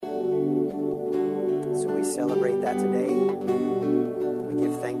celebrate that today. We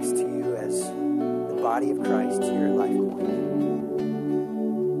give thanks to you as the body of Christ here at Life Point.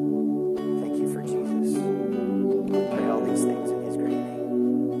 Thank you for Jesus. I pray all these things in his great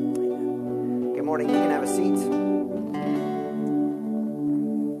name. Amen. Good morning. You can have a seat.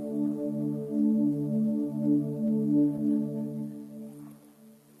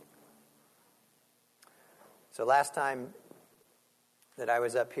 So last time that I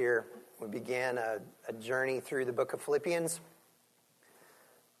was up here, we began a journey through the book of Philippians.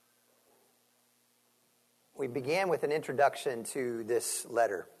 We began with an introduction to this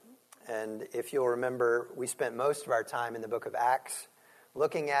letter. And if you'll remember, we spent most of our time in the book of Acts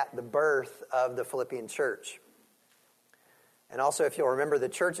looking at the birth of the Philippian church. And also, if you'll remember, the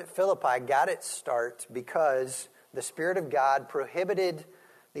church at Philippi got its start because the Spirit of God prohibited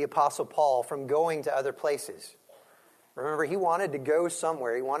the Apostle Paul from going to other places. Remember, he wanted to go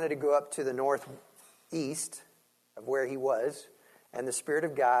somewhere. He wanted to go up to the northeast of where he was, and the Spirit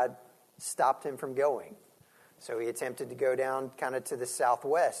of God stopped him from going. So he attempted to go down kind of to the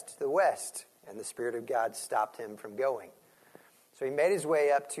southwest, to the west, and the Spirit of God stopped him from going. So he made his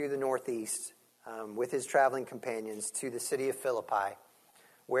way up to the northeast with his traveling companions to the city of Philippi,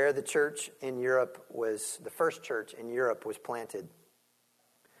 where the church in Europe was, the first church in Europe was planted.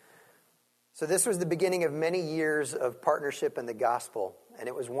 So this was the beginning of many years of partnership in the gospel, and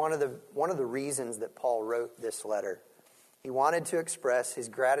it was one of the reasons that Paul wrote this letter. He wanted to express his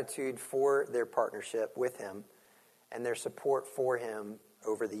gratitude for their partnership with him and their support for him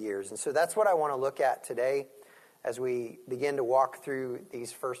over the years. And so that's what I want to look at today as we begin to walk through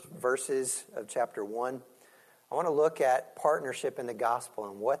these first verses of chapter 1. I want to look at partnership in the gospel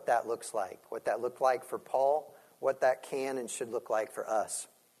and what that looks like, what that looked like for Paul, what that can and should look like for us.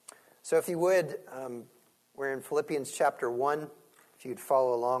 So if you would, we're in Philippians chapter 1. If you'd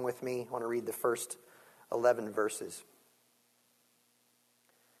follow along with me, I want to read the first 11 verses.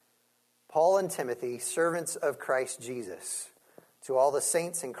 Paul and Timothy, servants of Christ Jesus, to all the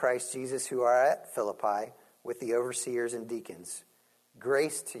saints in Christ Jesus who are at Philippi with the overseers and deacons,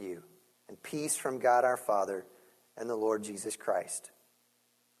 grace to you and peace from God our Father and the Lord Jesus Christ.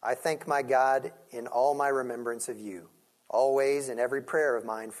 I thank my God in all my remembrance of you, always in every prayer of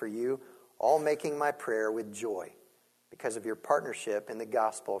mine for you, all making my prayer with joy, because of your partnership in the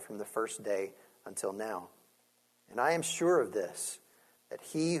gospel from the first day until now. And I am sure of this, that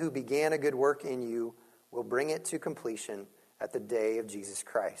he who began a good work in you will bring it to completion at the day of Jesus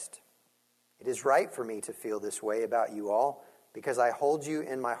Christ. It is right for me to feel this way about you all, because I hold you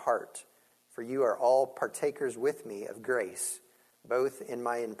in my heart, for you are all partakers with me of grace, both in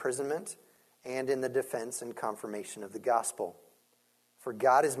my imprisonment and in the defense and confirmation of the gospel. For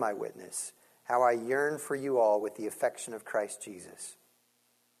God is my witness, how I yearn for you all with the affection of Christ Jesus.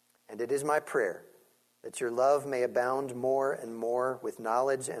 And it is my prayer that your love may abound more and more with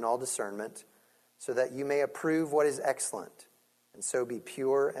knowledge and all discernment, so that you may approve what is excellent, and so be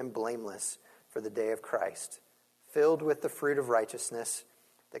pure and blameless for the day of Christ, filled with the fruit of righteousness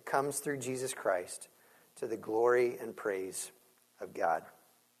that comes through Jesus Christ, to the glory and praise of God.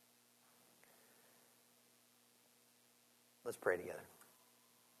 Let's pray together.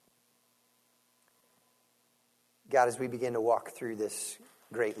 God, as we begin to walk through this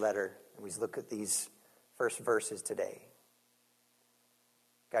great letter, and we look at these first verses today,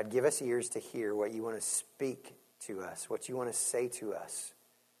 God, give us ears to hear what you want to speak to us, what you want to say to us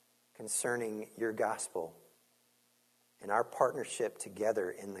concerning your gospel and our partnership together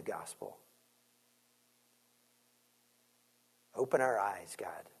in the gospel. Open our eyes,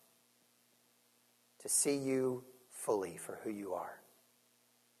 God, to see you fully for who you are.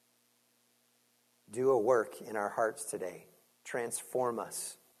 Do a work in our hearts today. Transform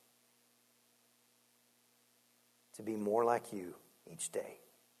us to be more like you each day.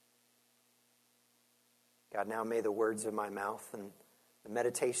 God, now may the words of my mouth and the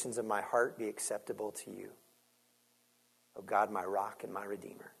meditations of my heart be acceptable to you. O God, my rock and my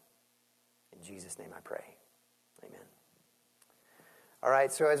redeemer. In Jesus' name I pray. Amen. All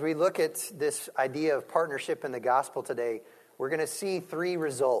right, so as we look at this idea of partnership in the gospel today, we're going to see three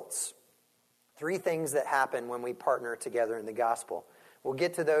results. Three things that happen when we partner together in the gospel. We'll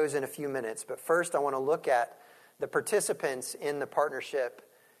get to those in a few minutes, but first I want to look at the participants in the partnership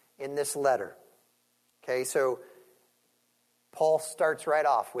in this letter. Okay, so Paul starts right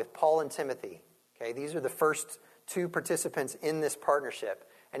off with Paul and Timothy. Okay, these are the first two participants in this partnership.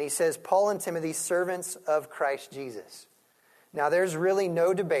 And he says, Paul and Timothy, servants of Christ Jesus. Now, there's really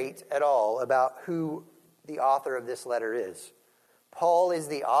no debate at all about who the author of this letter is. Paul is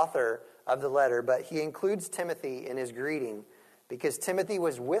the author of the letter, but he includes Timothy in his greeting because Timothy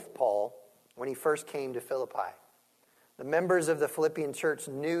was with Paul when he first came to Philippi. The members of the Philippian church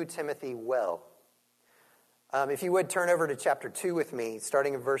knew Timothy well. If you would turn over to chapter 2 with me,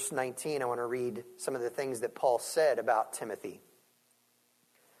 starting in verse 19, I want to read some of the things that Paul said about Timothy.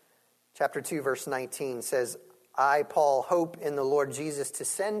 Chapter 2, verse 19 says, I, Paul, hope in the Lord Jesus to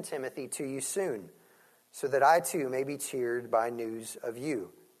send Timothy to you soon, so that I too may be cheered by news of you.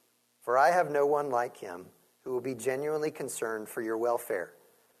 For I have no one like him who will be genuinely concerned for your welfare.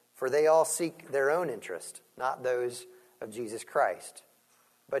 For they all seek their own interest, not those of Jesus Christ.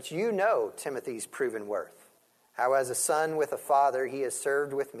 But you know Timothy's proven worth, how as a son with a father he has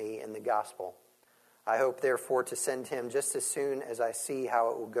served with me in the gospel. I hope therefore to send him just as soon as I see how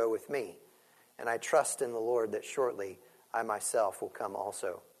it will go with me. And I trust in the Lord that shortly I myself will come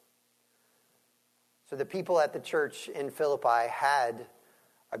also. So the people at the church in Philippi had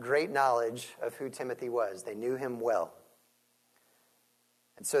a great knowledge of who Timothy was. They knew him well.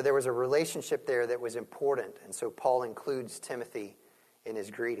 And so there was a relationship there that was important. And so Paul includes Timothy in his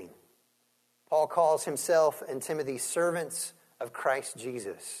greeting. Paul calls himself and Timothy servants of Christ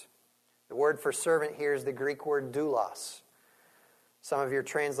Jesus. The word for servant here is the Greek word doulos. Some of your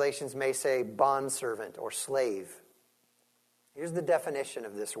translations may say bondservant or slave. Here's the definition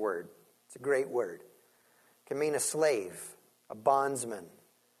of this word. It's a great word. It can mean a slave, a bondsman,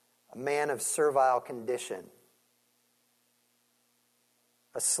 a man of servile condition.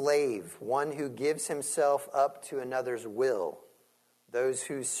 A slave, one who gives himself up to another's will. Those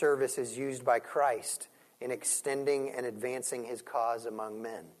whose service is used by Christ in extending and advancing his cause among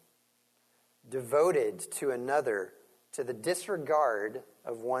men. Devoted to another to the disregard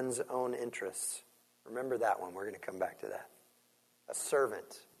of one's own interests. Remember that one. We're going to come back to that. A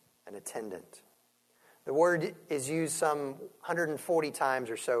servant, an attendant. The word is used some 140 times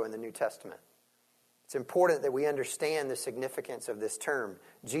or so in the New Testament. It's important that we understand the significance of this term.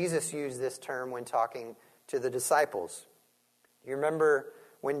 Jesus used this term when talking to the disciples. You remember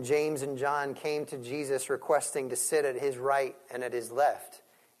when James and John came to Jesus requesting to sit at his right and at his left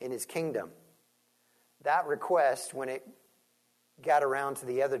in his kingdom. That request, when it got around to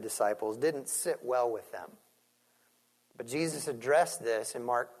the other disciples, didn't sit well with them. But Jesus addressed this in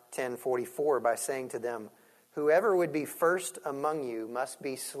Mark 10:44 by saying to them, whoever would be first among you must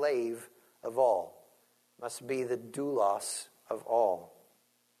be slave of all, must be the doulos of all.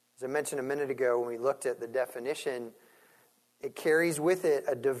 As I mentioned a minute ago when we looked at the definition, it carries with it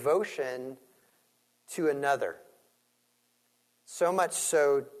a devotion to another. So much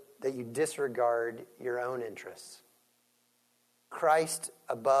so that you disregard your own interests. Christ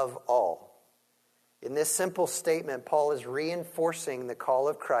above all. In this simple statement, Paul is reinforcing the call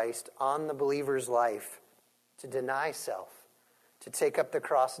of Christ on the believer's life to deny self, to take up the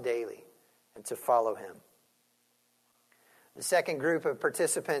cross daily, and to follow him. The second group of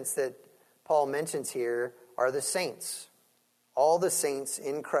participants that Paul mentions here are the saints. All the saints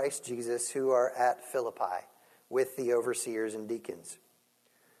in Christ Jesus who are at Philippi with the overseers and deacons.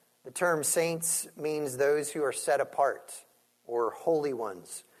 The term saints means those who are set apart or holy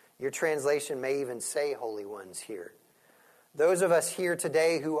ones. Your translation may even say holy ones here. Those of us here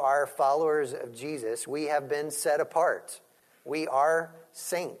today who are followers of Jesus, we have been set apart. We are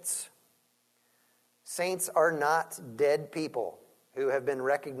saints. Saints are not dead people who have been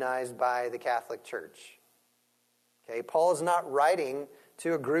recognized by the Catholic Church. Okay, Paul is not writing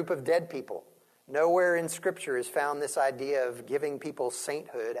to a group of dead people. Nowhere in Scripture is found this idea of giving people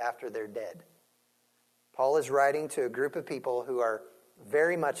sainthood after they're dead. Paul is writing to a group of people who are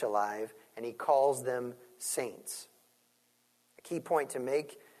very much alive, and he calls them saints. A key point to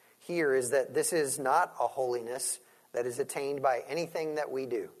make here is that this is not a holiness that is attained by anything that we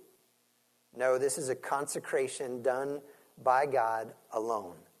do. No, this is a consecration done by God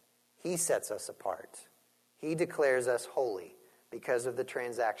alone. He sets us apart. He declares us holy because of the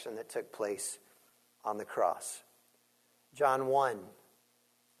transaction that took place on the cross. John 1,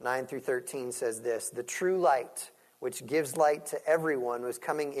 9 through 13 says this, the true light, which gives light to everyone, was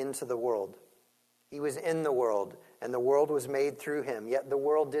coming into the world. He was in the world, and the world was made through him, yet the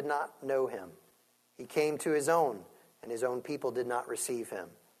world did not know him. He came to his own, and his own people did not receive him.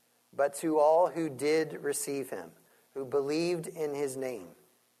 But to all who did receive him, who believed in his name,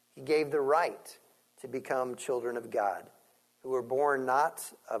 he gave the right to become children of God, who were born not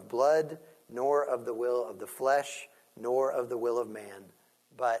of blood, nor of the will of the flesh, nor of the will of man,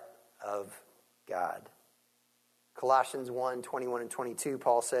 but of God. Colossians 1, 21 and 22,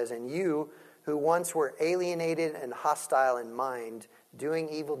 Paul says, and you who once were alienated and hostile in mind, doing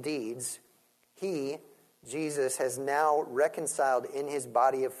evil deeds, he, Jesus, has now reconciled in his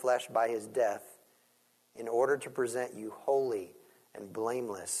body of flesh by his death, in order to present you holy and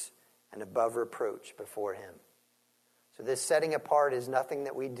blameless and above reproach before him. So this setting apart is nothing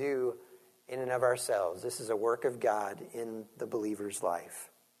that we do in and of ourselves. This is a work of God in the believer's life.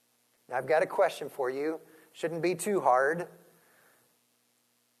 Now I've got a question for you. Shouldn't be too hard.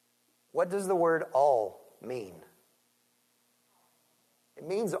 What does the word all mean? It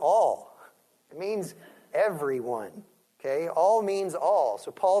means all. It means everyone. Okay? All means all.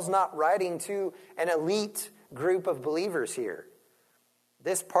 So Paul's not writing to an elite group of believers here.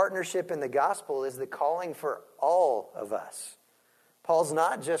 This partnership in the gospel is the calling for all of us. Paul's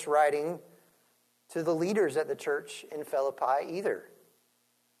not just writing to the leaders at the church in Philippi either.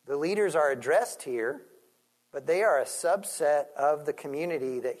 The leaders are addressed here, but they are a subset of the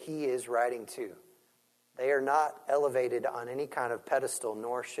community that he is writing to. They are not elevated on any kind of pedestal,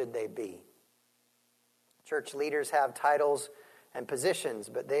 nor should they be. Church leaders have titles and positions,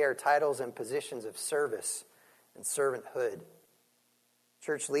 but they are titles and positions of service and servanthood.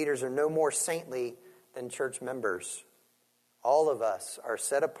 Church leaders are no more saintly than church members. All of us are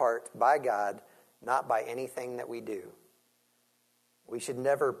set apart by God, not by anything that we do. We should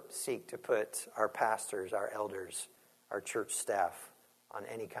never seek to put our pastors, our elders, our church staff on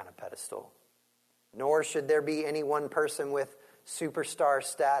any kind of pedestal. Nor should there be any one person with superstar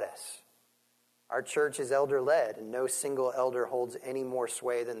status. Our church is elder-led, and no single elder holds any more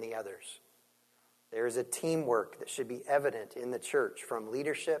sway than the others. There is a teamwork that should be evident in the church from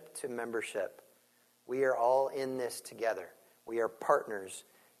leadership to membership. We are all in this together. We are partners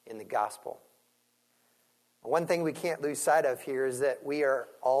in the gospel. One thing we can't lose sight of here is that we are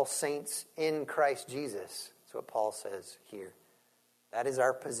all saints in Christ Jesus. That's what Paul says here. That is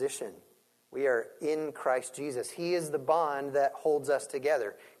our position. We are in Christ Jesus. He is the bond that holds us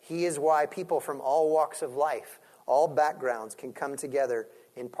together. He is why people from all walks of life, all backgrounds, can come together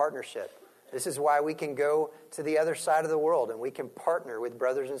in partnership. This is why we can go to the other side of the world and we can partner with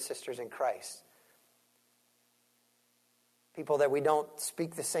brothers and sisters in Christ. People that we don't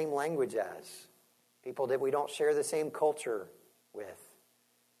speak the same language as. People that we don't share the same culture with.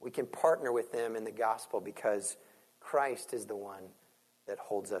 We can partner with them in the gospel because Christ is the one that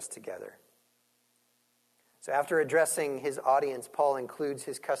holds us together. So after addressing his audience, Paul includes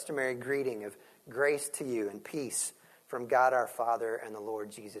his customary greeting of grace to you and peace from God our Father and the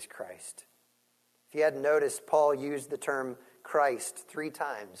Lord Jesus Christ. If you hadn't noticed, Paul used the term Christ 3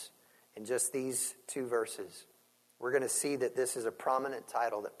 times in just these 2 verses. We're going to see that this is a prominent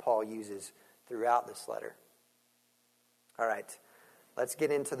title that Paul uses throughout this letter. All right, let's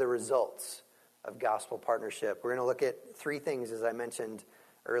get into the results of gospel partnership. We're going to look at 3 things, as I mentioned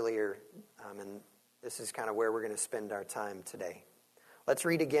earlier, and this is kind of where we're going to spend our time today. Let's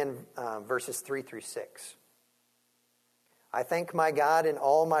read again verses 3 through 6. I thank my God in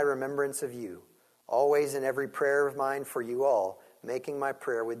all my remembrance of you, always in every prayer of mine for you all, making my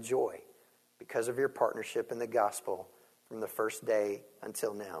prayer with joy, because of your partnership in the gospel from the first day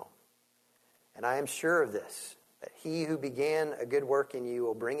until now. And I am sure of this, that he who began a good work in you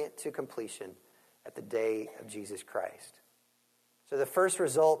will bring it to completion at the day of Jesus Christ. So the first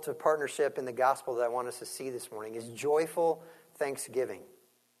result of partnership in the gospel that I want us to see this morning is joyful thanksgiving.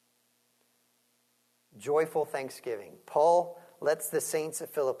 Joyful thanksgiving. Paul lets the saints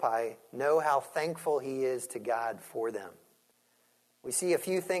at Philippi know how thankful he is to God for them. We see a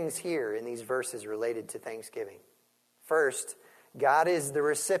few things here in these verses related to thanksgiving. First, God is the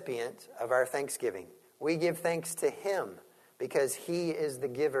recipient of our thanksgiving. We give thanks to him because he is the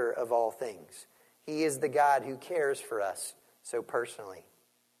giver of all things. He is the God who cares for us so personally.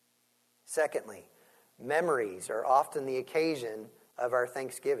 Secondly, memories are often the occasion of our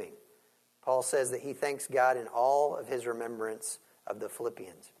thanksgiving. Paul says that he thanks God in all of his remembrance of the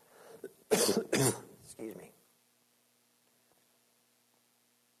Philippians. Excuse me.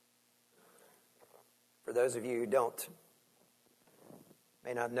 For those of you who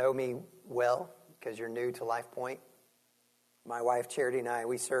may not know me well because you're new to Life Point, my wife Charity and I,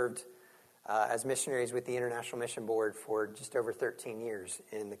 we served as missionaries with the International Mission Board for just over 13 years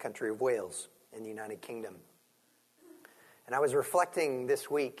in the country of Wales in the United Kingdom. And I was reflecting this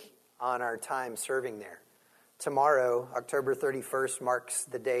week on our time serving there. Tomorrow, October 31st, marks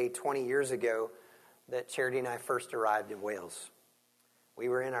the day 20 years ago that Charity and I first arrived in Wales. We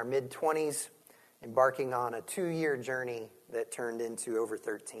were in our mid-20s, embarking on a 2-year journey that turned into over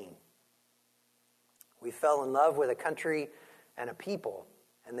 13. We fell in love with a country and a people,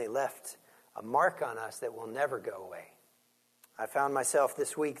 and they left a mark on us that will never go away. I found myself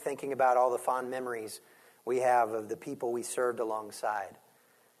this week thinking about all the fond memories we have of the people we served alongside.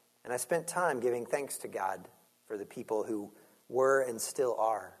 And I spent time giving thanks to God for the people who were and still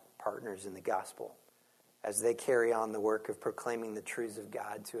are partners in the gospel. as they carry on the work of proclaiming the truths of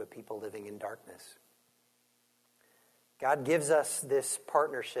God to a people living in darkness. God gives us this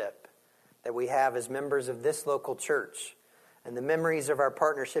partnership that we have as members of this local church, and the memories of our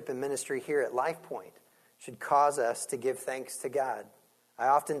partnership and ministry here at Life Point should cause us to give thanks to God. I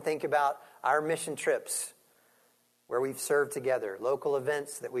often think about our mission trips where we've served together, local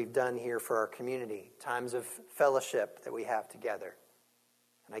events that we've done here for our community, times of fellowship that we have together.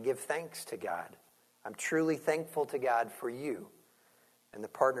 And I give thanks to God. I'm truly thankful to God for you and the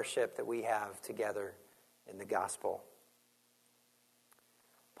partnership that we have together in the gospel.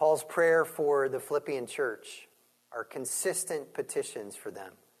 Paul's prayer for the Philippian church are consistent petitions for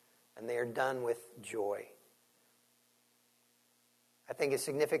them, and they are done with joy. I think a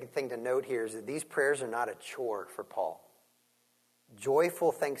significant thing to note here is that these prayers are not a chore for Paul.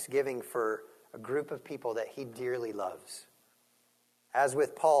 Joyful thanksgiving for a group of people that he dearly loves. As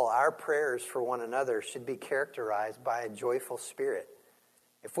with Paul, our prayers for one another should be characterized by a joyful spirit.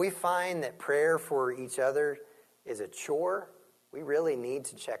 If we find that prayer for each other is a chore, we really need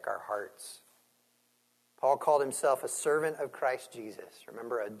to check our hearts. Paul called himself a servant of Christ Jesus.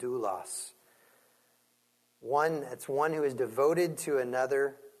 Remember, a doulos. It's one who is devoted to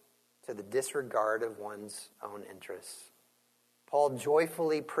another to the disregard of one's own interests. Paul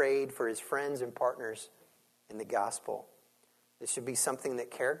joyfully prayed for his friends and partners in the gospel. This should be something that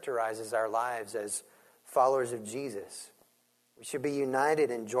characterizes our lives as followers of Jesus. We should be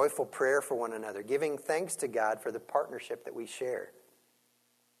united in joyful prayer for one another, giving thanks to God for the partnership that we share.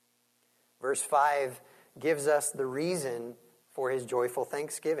 Verse 5 gives us the reason for his joyful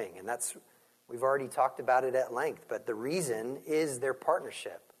thanksgiving, and we've already talked about it at length, but the reason is their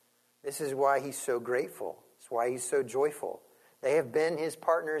partnership. This is why he's so grateful. It's why he's so joyful. They have been his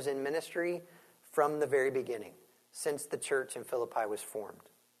partners in ministry from the very beginning, since the church in Philippi was formed.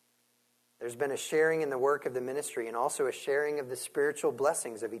 There's been a sharing in the work of the ministry and also a sharing of the spiritual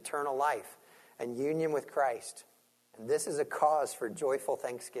blessings of eternal life and union with Christ. And this is a cause for joyful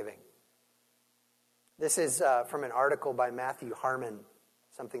thanksgiving. This is from an article by Matthew Harmon,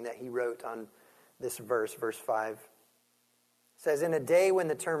 something that he wrote on this verse 5. It says, in a day when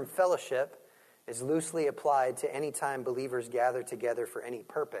the term fellowship is loosely applied to any time believers gather together for any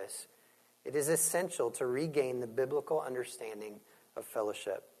purpose, it is essential to regain the biblical understanding of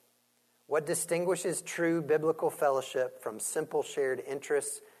fellowship. What distinguishes true biblical fellowship from simple shared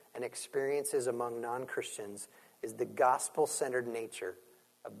interests and experiences among non-Christians is the gospel-centered nature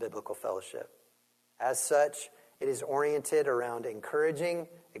of biblical fellowship. As such, it is oriented around encouraging,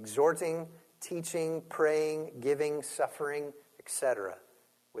 exhorting, teaching, praying, giving, suffering, etc.,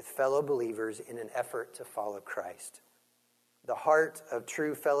 with fellow believers in an effort to follow Christ. The heart of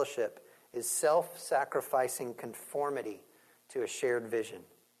true fellowship is self-sacrificing conformity to a shared vision.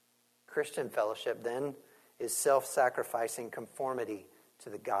 Christian fellowship, then, is self-sacrificing conformity to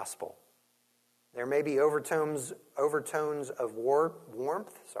the gospel. There may be overtones of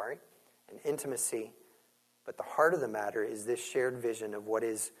warmth and intimacy, but the heart of the matter is this shared vision of what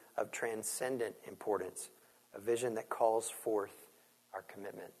is of transcendent importance, a vision that calls forth our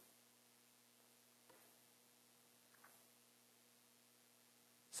commitment.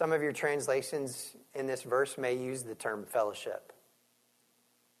 Some of your translations in this verse may use the term fellowship.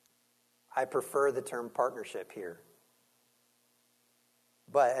 I prefer the term partnership here.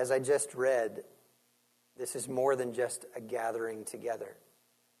 But as I just read, this is more than just a gathering together.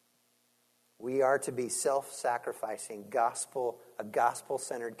 We are to be self-sacrificing, a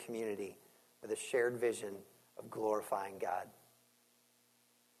gospel-centered community with a shared vision of glorifying God.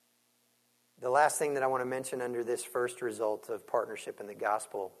 The last thing that I want to mention under this first result of partnership in the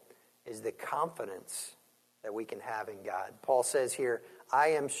gospel is the confidence that we can have in God. Paul says here, I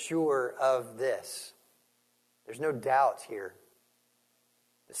am sure of this. There's no doubt here.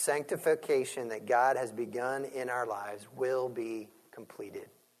 The sanctification that God has begun in our lives will be completed.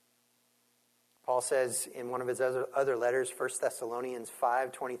 Paul says in one of his other letters, 1 Thessalonians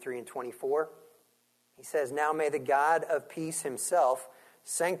 5, 23 and 24, he says, now may the God of peace himself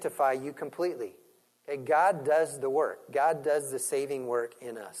sanctify you completely. Okay, God does the work. God does the saving work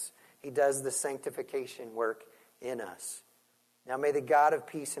in us. He does the sanctification work in us. Now may the God of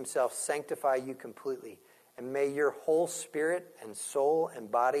peace himself sanctify you completely, and may your whole spirit and soul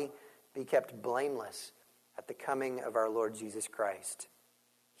and body be kept blameless at the coming of our Lord Jesus Christ.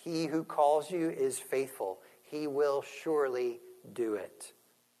 He who calls you is faithful. He will surely do it.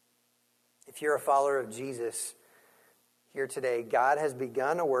 If you're a follower of Jesus here today, God has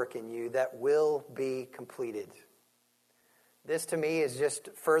begun a work in you that will be completed. This to me is just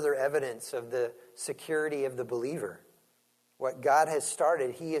further evidence of the security of the believer. What God has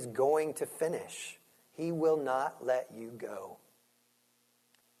started, he is going to finish. He will not let you go.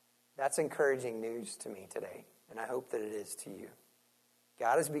 That's encouraging news to me today, and I hope that it is to you.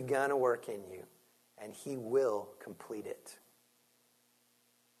 God has begun a work in you, and he will complete it.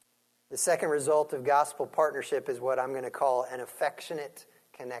 The second result of gospel partnership is what I'm going to call an affectionate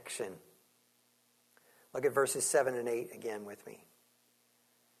connection. Look at verses 7 and 8 again with me.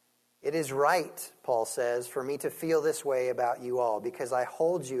 It is right, Paul says, for me to feel this way about you all, because I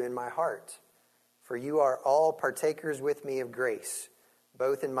hold you in my heart. For you are all partakers with me of grace,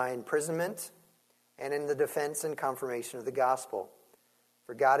 both in my imprisonment and in the defense and confirmation of the gospel.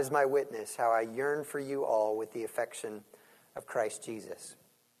 For God is my witness, how I yearn for you all with the affection of Christ Jesus.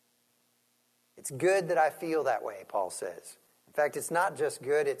 It's good that I feel that way, Paul says. In fact, it's not just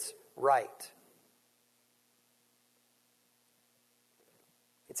good, it's right.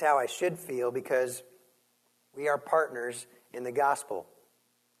 It's how I should feel because we are partners in the gospel.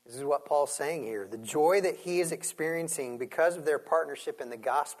 This is what Paul's saying here. The joy that he is experiencing because of their partnership in the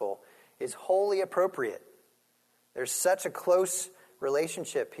gospel is wholly appropriate. There's such a close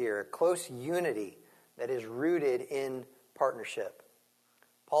relationship here, a close unity that is rooted in partnership.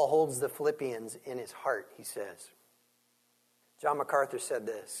 Paul holds the Philippians in his heart, he says. John MacArthur said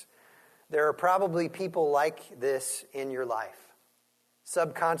this: there are probably people like this in your life.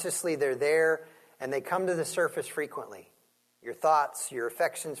 Subconsciously, they're there, and they come to the surface frequently. Your thoughts, your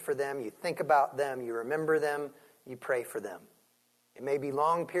affections for them, you think about them, you remember them, you pray for them. It may be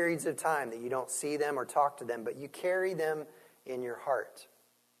long periods of time that you don't see them or talk to them, but you carry them in your heart.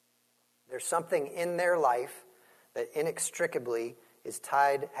 There's something in their life that inextricably has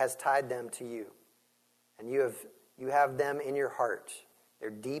tied them to you. And you have them in your heart.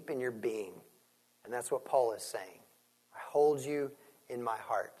 They're deep in your being. And that's what Paul is saying. I hold you in my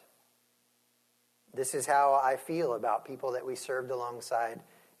heart. This is how I feel about people that we served alongside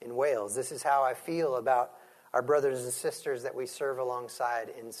in Wales. This is how I feel about our brothers and sisters that we serve alongside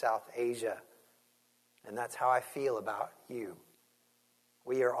in South Asia. And that's how I feel about you.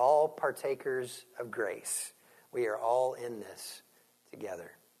 We are all partakers of grace. We are all in this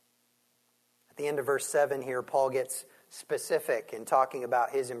together. At the end of verse 7 here, Paul gets specific in talking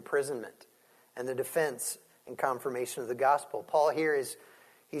about his imprisonment and the defense and confirmation of the gospel. Paul here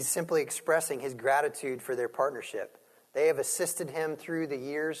he's simply expressing his gratitude for their partnership. They have assisted him through the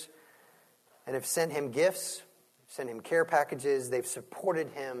years and have sent him gifts, sent him care packages. They've supported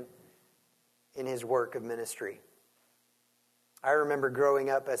him in his work of ministry. I remember growing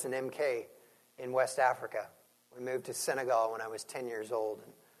up as an MK in West Africa. We moved to Senegal when I was 10 years old.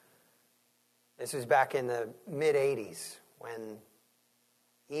 And this was back in the mid-'80s when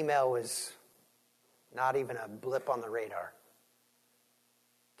email was not even a blip on the radar.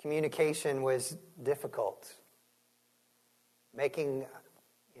 Communication was difficult.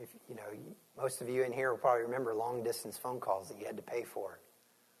 Most of you in here will probably remember long-distance phone calls that you had to pay for.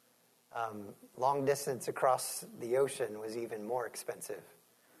 Long distance across the ocean was even more expensive.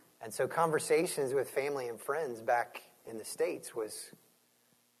 And so conversations with family and friends back in the States was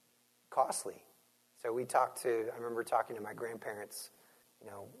costly. So I remember talking to my grandparents,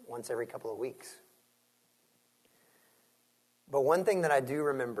 once every couple of weeks. But one thing that I do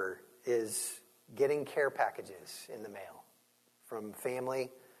remember is getting care packages in the mail from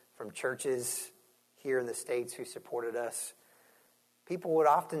family, from churches here in the States who supported us. People would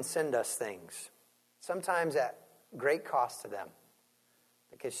often send us things, sometimes at great cost to them,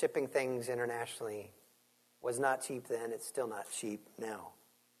 because shipping things internationally was not cheap then. It's still not cheap now.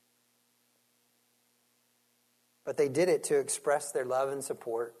 But they did it to express their love and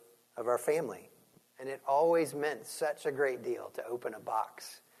support of our family. And it always meant such a great deal to open a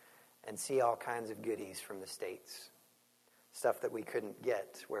box and see all kinds of goodies from the States. Stuff that we couldn't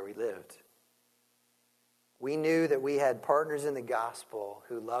get where we lived. We knew that we had partners in the gospel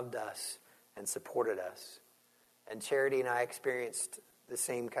who loved us and supported us. And Charity and I experienced the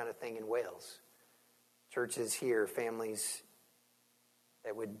same kind of thing in Wales. Churches here, families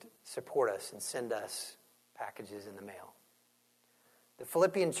that would support us and send us packages in the mail. The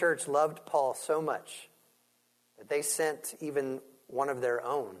Philippian church loved Paul so much that they sent even one of their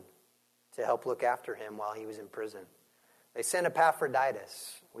own to help look after him while he was in prison. They sent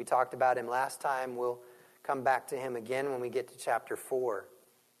Epaphroditus. We talked about him last time. We'll come back to him again when we get to chapter 4.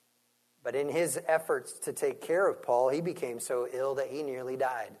 But in his efforts to take care of Paul, he became so ill that he nearly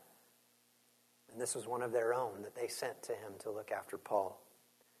died. And this was one of their own that they sent to him to look after Paul.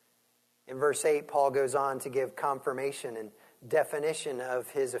 In verse 8, Paul goes on to give confirmation and definition of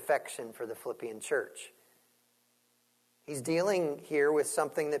his affection for the Philippian church. He's dealing here with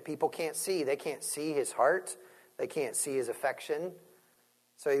something that people can't see. They can't see his heart. They can't see his affection.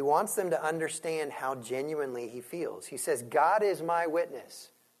 So he wants them to understand how genuinely he feels. He says, God is my witness.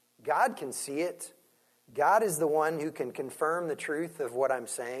 God can see it. God is the one who can confirm the truth of what I'm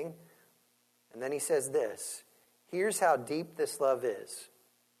saying. And then he says this, here's how deep this love is.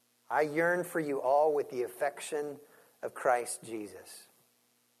 I yearn for you all with the affection of Christ Jesus.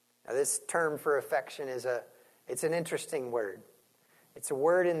 Now this term for affection it's an interesting word. It's a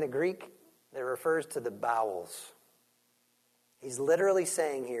word in the Greek that refers to the bowels. He's literally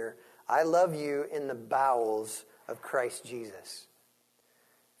saying here, I love you in the bowels of Christ Jesus.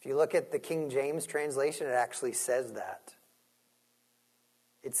 If you look at the King James translation, it actually says that.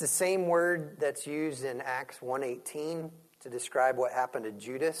 It's the same word that's used in Acts 1:18 to describe what happened to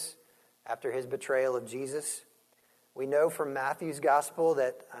Judas after his betrayal of Jesus. We know from Matthew's gospel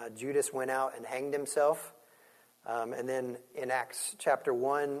that Judas went out and hanged himself. And then in Acts chapter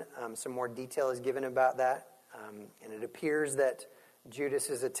 1, some more detail is given about that. And it appears that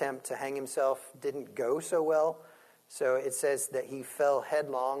Judas's attempt to hang himself didn't go so well. So it says that he fell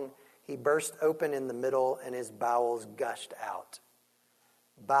headlong. He burst open in the middle and his bowels gushed out.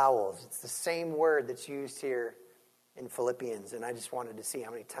 Bowels. It's the same word that's used here in Philippians. And I just wanted to see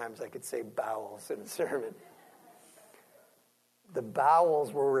how many times I could say bowels in a sermon. The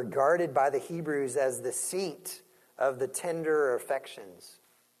bowels were regarded by the Hebrews as the seat of the tenderer affections.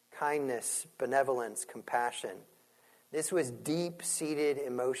 Kindness, benevolence, compassion. This was deep-seated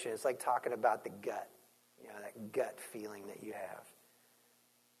emotion. It's like talking about the gut, that gut feeling that you have.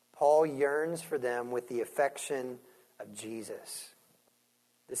 Paul yearns for them with the affection of Jesus.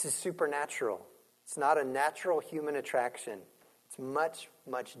 This is supernatural. It's not a natural human attraction. It's much,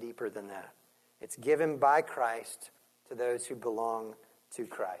 much deeper than that. It's given by Christ to those who belong to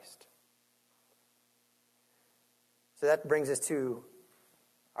Christ. So that brings us to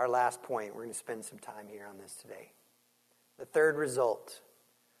our last point. We're going to spend some time here on this today. The third result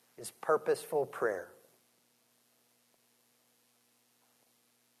is purposeful prayer.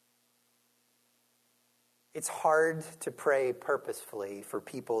 It's hard to pray purposefully for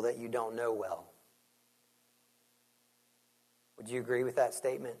people that you don't know well. Would you agree with that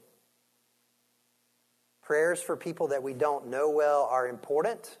statement? Prayers for people that we don't know well are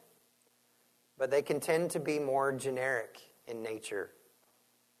important, but they can tend to be more generic in nature.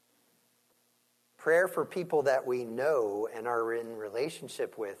 Prayer for people that we know and are in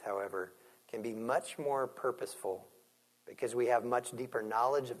relationship with, however, can be much more purposeful because we have much deeper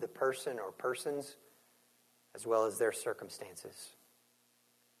knowledge of the person or persons as well as their circumstances.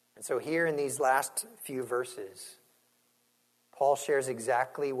 And so here in these last few verses, Paul shares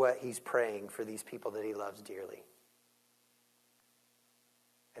exactly what he's praying for these people that he loves dearly.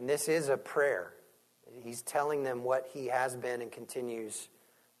 And this is a prayer. He's telling them what he has been and continues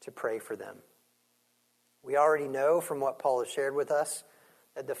to pray for them. We already know from what Paul has shared with us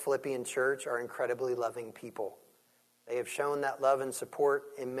that the Philippian church are incredibly loving people. They have shown that love and support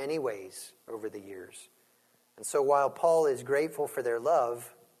in many ways over the years. And so while Paul is grateful for their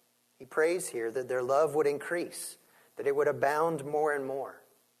love, he prays here that their love would increase, that it would abound more and more,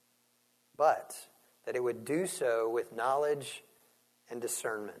 but that it would do so with knowledge and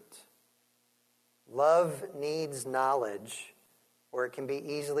discernment. Love needs knowledge, or it can be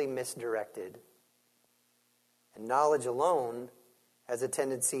easily misdirected. And knowledge alone has a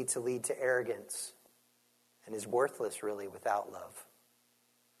tendency to lead to arrogance and is worthless, really, without love.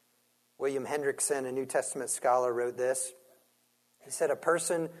 William Hendrickson, a New Testament scholar, wrote this. He said, a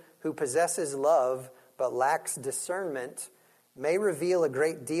person who possesses love but lacks discernment may reveal a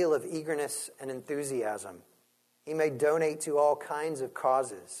great deal of eagerness and enthusiasm. He may donate to all kinds of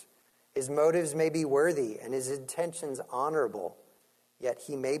causes. His motives may be worthy and his intentions honorable, yet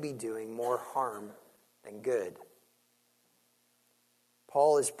he may be doing more harm than good.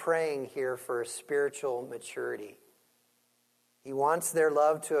 Paul is praying here for spiritual maturity. He wants their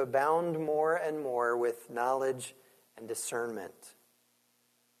love to abound more and more with knowledge and discernment.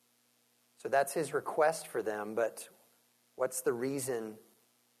 So that's his request for them, but what's the reason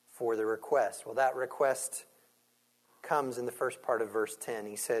for the request? Well, that request comes in the first part of verse 10.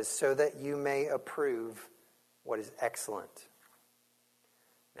 He says, so that you may approve what is excellent.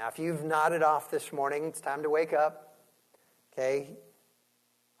 Now, if you've nodded off this morning, it's time to wake up. Okay?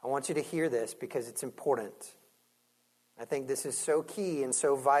 I want you to hear this because it's important. I think this is so key and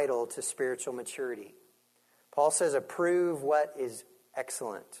so vital to spiritual maturity. Paul says, approve what is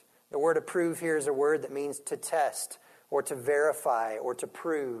excellent. The word approve here is a word that means to test or to verify or to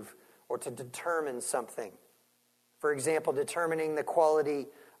prove or to determine something. For example, determining the quality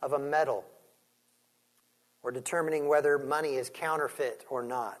of a metal or determining whether money is counterfeit or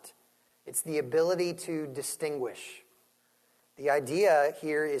not. It's the ability to distinguish, The idea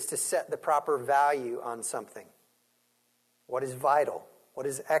here is to set the proper value on something. What is vital? What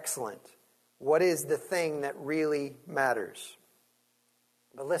is excellent? What is the thing that really matters?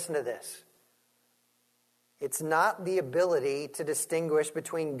 But listen to this. It's not the ability to distinguish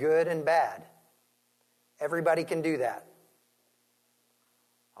between good and bad. Everybody can do that.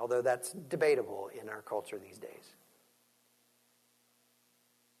 Although that's debatable in our culture these days.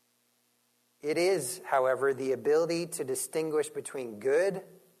 It is, however, the ability to distinguish between good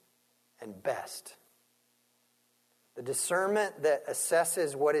and best. The discernment that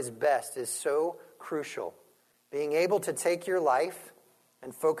assesses what is best is so crucial. Being able to take your life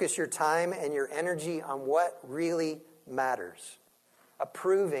and focus your time and your energy on what really matters.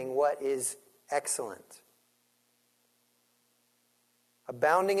 Approving what is excellent.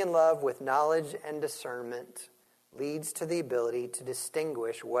 Abounding in love with knowledge and discernment leads to the ability to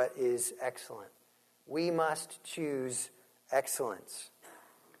distinguish what is excellent. We must choose excellence.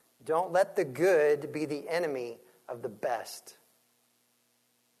 Don't let the good be the enemy of the best.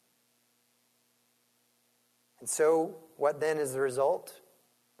 And so, what then is the result?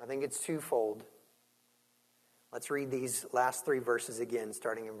 I think it's twofold. Let's read these last 3 verses again,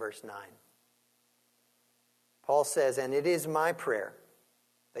 starting in verse 9. Paul says, "And it is my prayer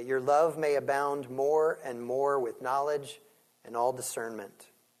that your love may abound more and more with knowledge and all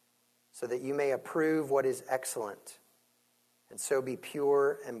discernment, so that you may approve what is excellent, and so be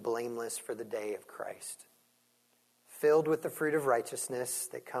pure and blameless for the day of Christ, filled with the fruit of righteousness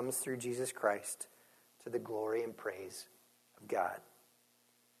that comes through Jesus Christ, to the glory and praise of God."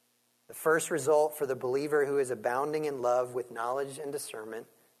 The first result for the believer who is abounding in love with knowledge and discernment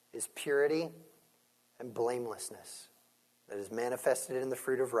is purity and blamelessness that is manifested in the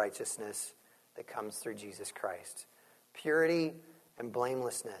fruit of righteousness that comes through Jesus Christ. Purity and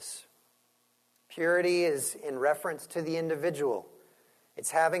blamelessness. Purity is in reference to the individual.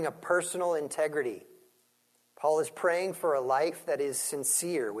 It's having a personal integrity. Paul is praying for a life that is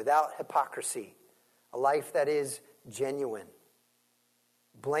sincere, without hypocrisy, a life that is genuine.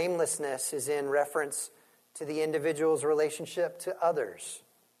 Blamelessness is in reference to the individual's relationship to others.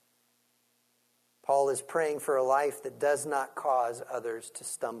 Paul is praying for a life that does not cause others to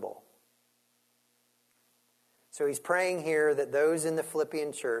stumble. So he's praying here that those in the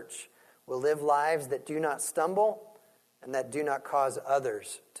Philippian church will live lives that do not stumble and that do not cause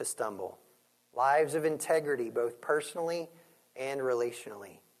others to stumble. Lives of integrity, both personally and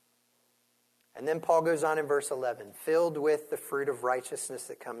relationally. And then Paul goes on in verse 11, filled with the fruit of righteousness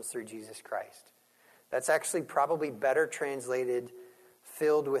that comes through Jesus Christ. That's actually probably better translated,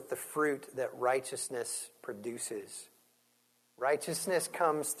 filled with the fruit that righteousness produces. Righteousness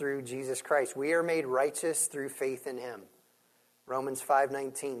comes through Jesus Christ. We are made righteous through faith in him. Romans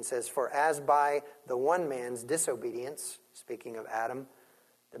 5:19 says, "For as by the one man's disobedience," speaking of Adam,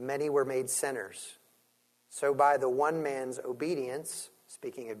 "the many were made sinners, so by the one man's obedience,"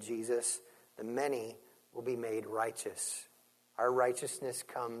 speaking of Jesus, "the many will be made righteous." Our righteousness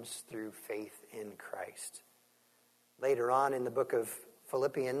comes through faith in Christ. Later on in the book of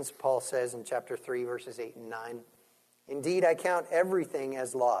Philippians, Paul says in chapter 3, verses 8 and 9, "Indeed, I count everything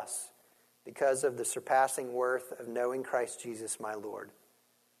as loss because of the surpassing worth of knowing Christ Jesus my Lord.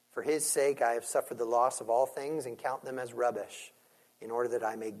 For his sake I have suffered the loss of all things and count them as rubbish, in order that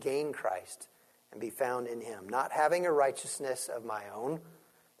I may gain Christ and be found in him, not having a righteousness of my own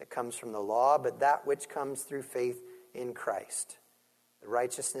that comes from the law, but that which comes through faith in Christ, the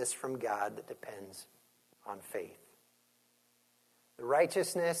righteousness from God that depends on faith." The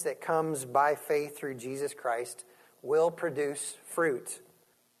righteousness that comes by faith through Jesus Christ will produce fruit.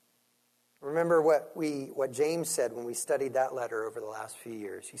 Remember what James said when we studied that letter over the last few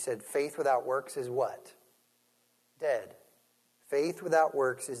years. He said, faith without works is what? Dead. Faith without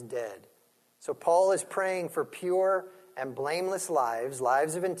works is dead. So Paul is praying for pure and blameless lives,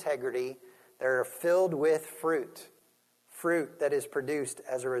 lives of integrity that are filled with fruit. Fruit that is produced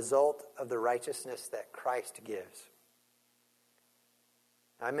as a result of the righteousness that Christ gives.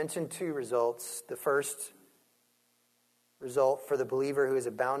 I mentioned 2 results. The first result for the believer who is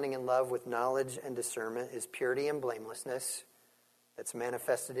abounding in love with knowledge and discernment is purity and blamelessness that's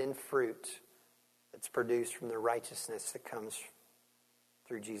manifested in fruit that's produced from the righteousness that comes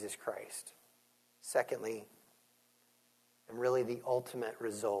through Jesus Christ. Secondly, and really the ultimate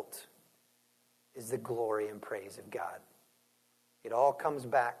result, is the glory and praise of God. It all comes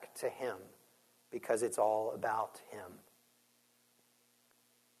back to him because it's all about him.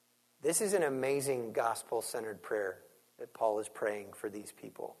 This is an amazing gospel-centered prayer that Paul is praying for these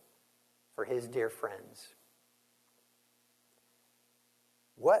people, for his dear friends.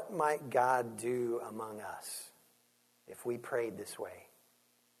 What might God do among us if we prayed this way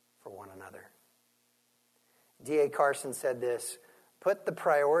for one another. D.A. Carson said this: put the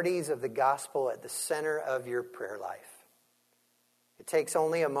priorities of the gospel at the center of your prayer life. It takes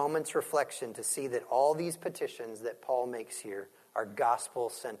only a moment's reflection to see that all these petitions that Paul makes here are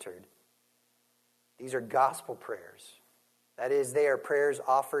gospel-centered. These are gospel prayers. That is, they are prayers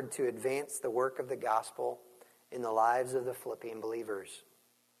offered to advance the work of the gospel in the lives of the Philippian believers.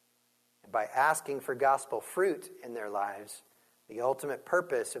 And by asking for gospel fruit in their lives, the ultimate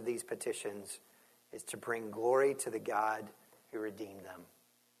purpose of these petitions is to bring glory to the God who redeemed them.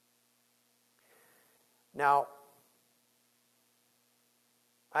 Now,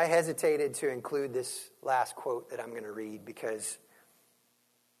 I hesitated to include this last quote that I'm going to read because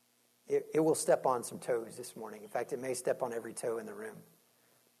it will step on some toes this morning. In fact, it may step on every toe in the room.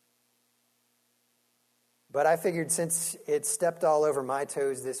 But I figured since it stepped all over my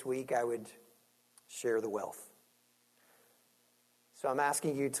toes this week, I would share the wealth. So I'm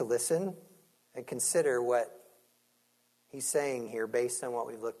asking you to listen and consider what he's saying here based on what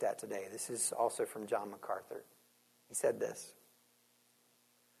we've looked at today. This is also from John MacArthur. He said this: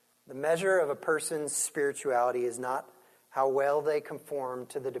 the measure of a person's spirituality is not how well they conform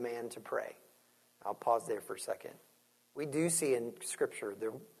to the demand to pray. I'll pause there for a second. We do see in Scripture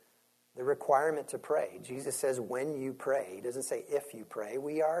the requirement to pray. Jesus says when you pray. He doesn't say if you pray.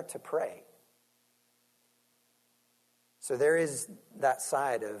 We are to pray. So there is that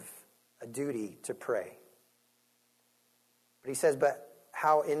side of a duty to pray. But he says, but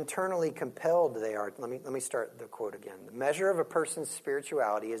how internally compelled they are. Let me start the quote again. The measure of a person's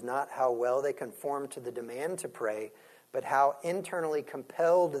spirituality is not how well they conform to the demand to pray, but how internally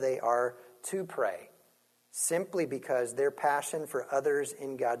compelled they are to pray, simply because their passion for others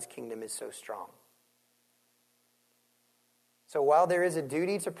in God's kingdom is so strong. So while there is a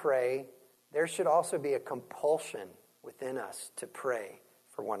duty to pray, there should also be a compulsion within us to pray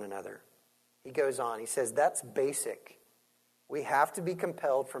for one another. He goes on, he says, that's basic. We have to be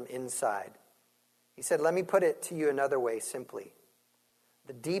compelled from inside. He said, let me put it to you another way simply.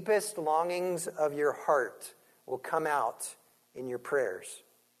 The deepest longings of your heart will come out in your prayers.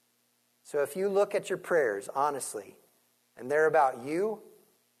 So if you look at your prayers honestly, and they're about you,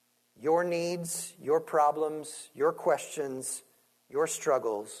 your needs, your problems, your questions, your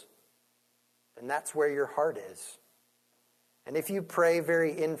struggles, then that's where your heart is. And if you pray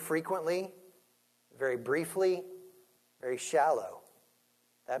very infrequently, very briefly, very shallow,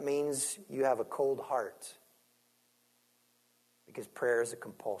 that means you have a cold heart, because prayer is a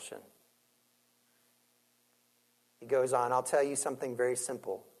compulsion. He goes on, I'll tell you something very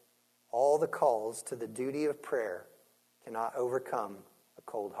simple. All the calls to the duty of prayer cannot overcome a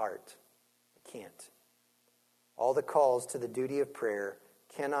cold heart. It can't. All the calls to the duty of prayer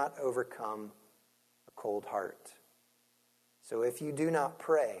cannot overcome a cold heart. So if you do not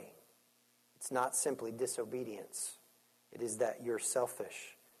pray, it's not simply disobedience. It is that you're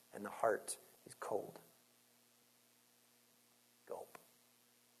selfish and the heart is cold. Gulp.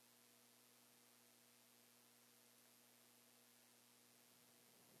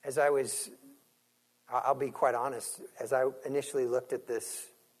 I'll be quite honest, as I initially looked at this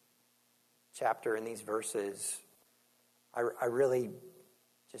chapter and these verses, I really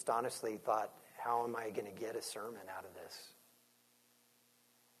just honestly thought, how am I going to get a sermon out of this?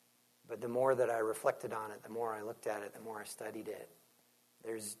 But the more that I reflected on it, the more I looked at it, the more I studied it,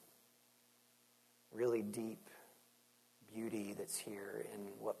 there's really deep beauty that's here in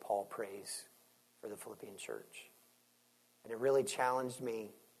what Paul prays for the Philippian church. And it really challenged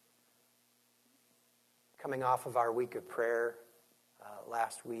me coming off of our week of prayer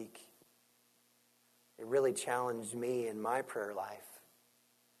last week. It really challenged me in my prayer life.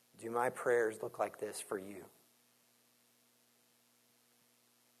 Do my prayers look like this for you?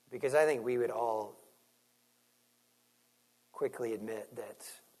 Because I think we would all quickly admit that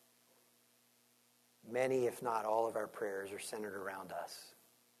many, if not all, of our prayers are centered around us.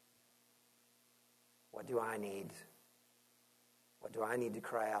 What do I need? What do I need to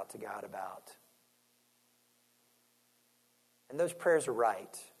cry out to God about? And those prayers are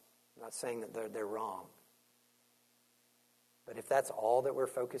right. I'm not saying that they're wrong. But if that's all that we're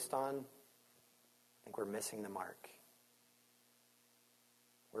focused on, I think we're missing the mark.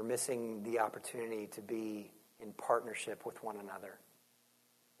 We're missing the opportunity to be in partnership with one another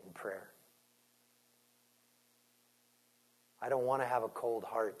in prayer. I don't want to have a cold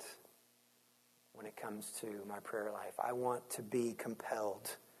heart when it comes to my prayer life. I want to be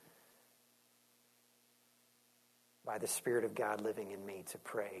compelled by the Spirit of God living in me to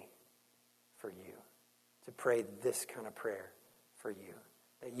pray for you, to pray this kind of prayer for you,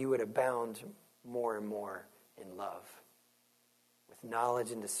 that you would abound more and more in love, with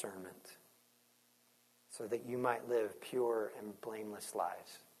knowledge and discernment, so that you might live pure and blameless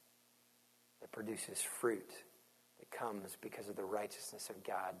lives that produces fruit that comes because of the righteousness of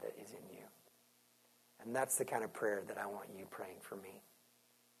God that is in you. And that's the kind of prayer that I want you praying for me.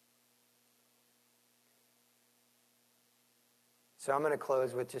 So I'm going to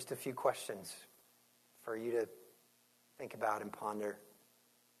close with just a few questions for you to think about and ponder.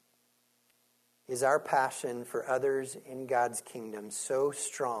 Is our passion for others in God's kingdom so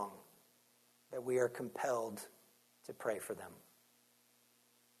strong that we are compelled to pray for them?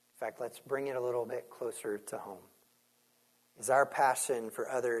 In fact, let's bring it a little bit closer to home. Is our passion for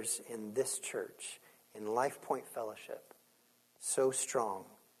others in this church, in Life Point Fellowship, so strong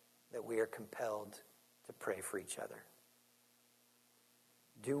that we are compelled to pray for each other?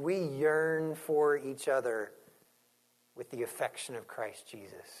 Do we yearn for each other with the affection of Christ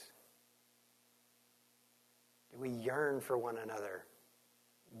Jesus? Do we yearn for one another?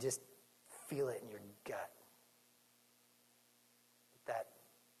 Just feel it in your gut. That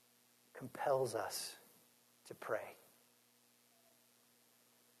compels us to pray.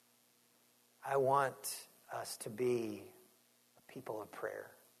 I want us to be a people of prayer.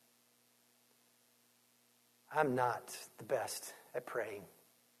 I'm not the best at praying,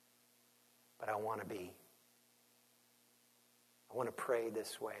 but I want to be. I want to pray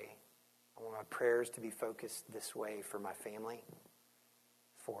this way. I want my prayers to be focused this way for my family,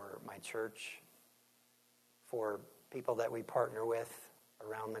 for my church, for people that we partner with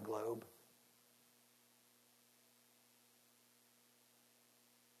around the globe.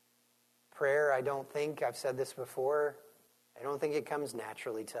 Prayer, I don't think, I've said this before, I don't think it comes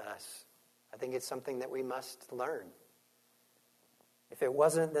naturally to us. I think it's something that we must learn. If it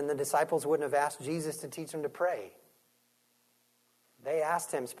wasn't, then the disciples wouldn't have asked Jesus to teach them to pray. They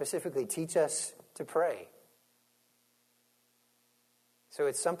asked him specifically, teach us to pray. So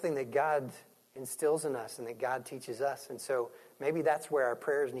it's something that God instills in us and that God teaches us. And so maybe that's where our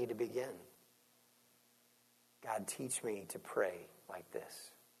prayers need to begin. God, teach me to pray like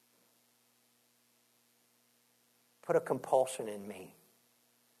this. Put a compulsion in me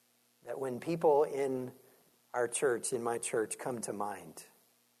that when people in our church, in my church, come to mind,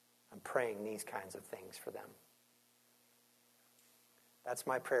 I'm praying these kinds of things for them. That's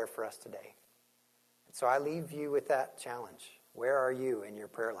my prayer for us today. And so I leave you with that challenge. Where are you in your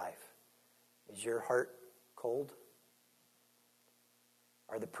prayer life? Is your heart cold?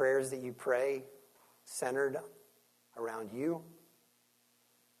 Are the prayers that you pray centered around you?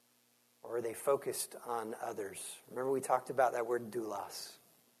 Or are they focused on others? Remember we talked about that word doulos.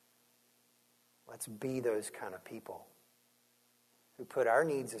 Let's be those kind of people who put our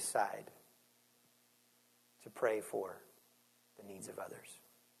needs aside to pray for the needs of others.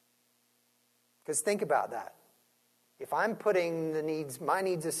 Because think about that. If I'm putting my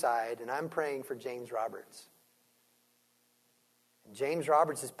needs aside and I'm praying for James Roberts, and James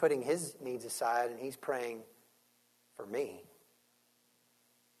Roberts is putting his needs aside and he's praying for me,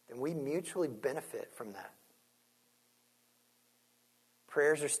 then we mutually benefit from that.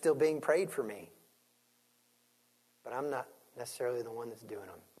 Prayers are still being prayed for me, but I'm not necessarily the one that's doing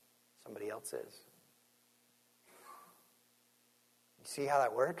them. Somebody else is. You see how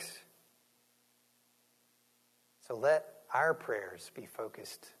that works? So let our prayers be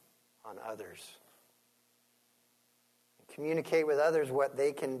focused on others. And communicate with others what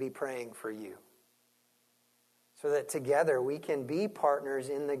they can be praying for you. So that together we can be partners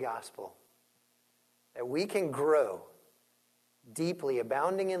in the gospel. That we can grow deeply,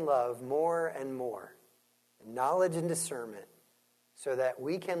 abounding in love more and more. In knowledge and discernment. So that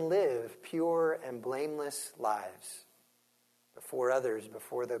we can live pure and blameless lives. Before others,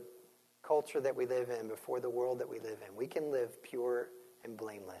 before the culture that we live in, before the world that we live in. We can live pure and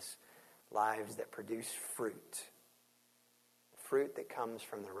blameless lives that produce fruit. Fruit that comes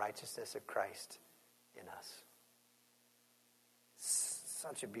from the righteousness of Christ in us.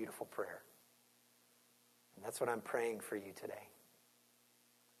 Such a beautiful prayer. And that's what I'm praying for you today.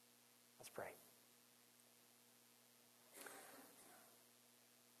 Let's pray.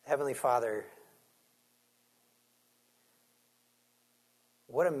 Heavenly Father,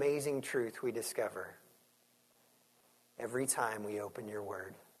 what amazing truth we discover every time we open your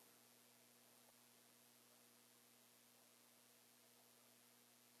word.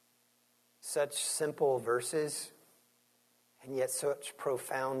 Such simple verses, and yet such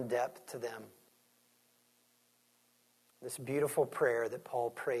profound depth to them. This beautiful prayer that Paul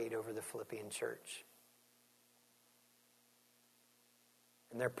prayed over the Philippian church.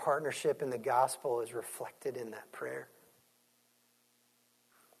 And their partnership in the gospel is reflected in that prayer.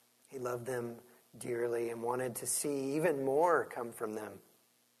 He loved them dearly and wanted to see even more come from them.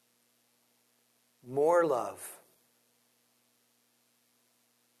 More love,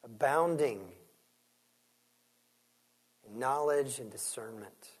 abounding in knowledge and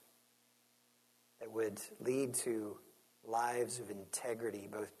discernment that would lead to lives of integrity,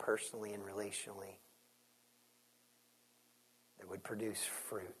 both personally and relationally, that would produce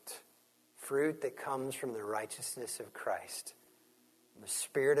fruit that comes from the righteousness of Christ, from the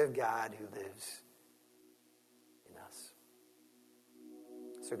Spirit of God who lives in us.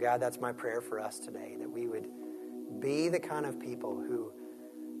 So God, that's my prayer for us today, that we would be the kind of people who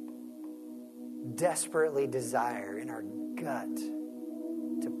desperately desire in our gut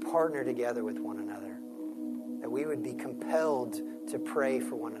to partner together with one another, that we would be compelled to pray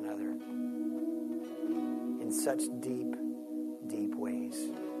for one another in such deep, deep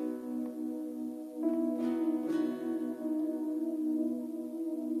ways.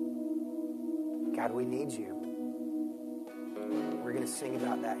 God, we need you. We're going to sing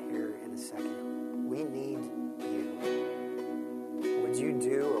about that here in a second. We need you. Would you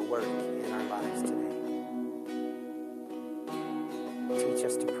do a work in our lives today? Teach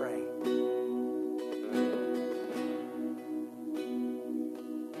us to pray.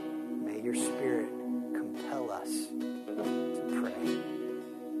 May your Spirit compel us to pray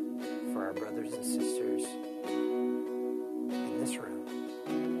for our brothers and sisters in this room,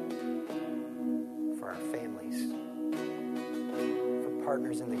 for our families, for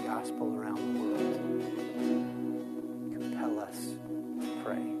partners in the gospel around the world. Compel us to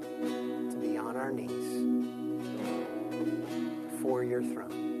pray, to be on our knees before your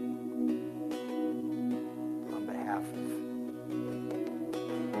throne on behalf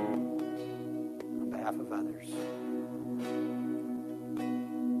of others.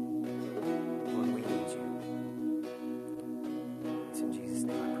 Lord, we need you. It's in Jesus'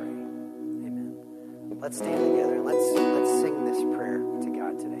 name I pray. Amen. Let's stand together and let's sing this prayer to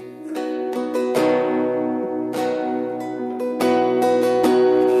God today.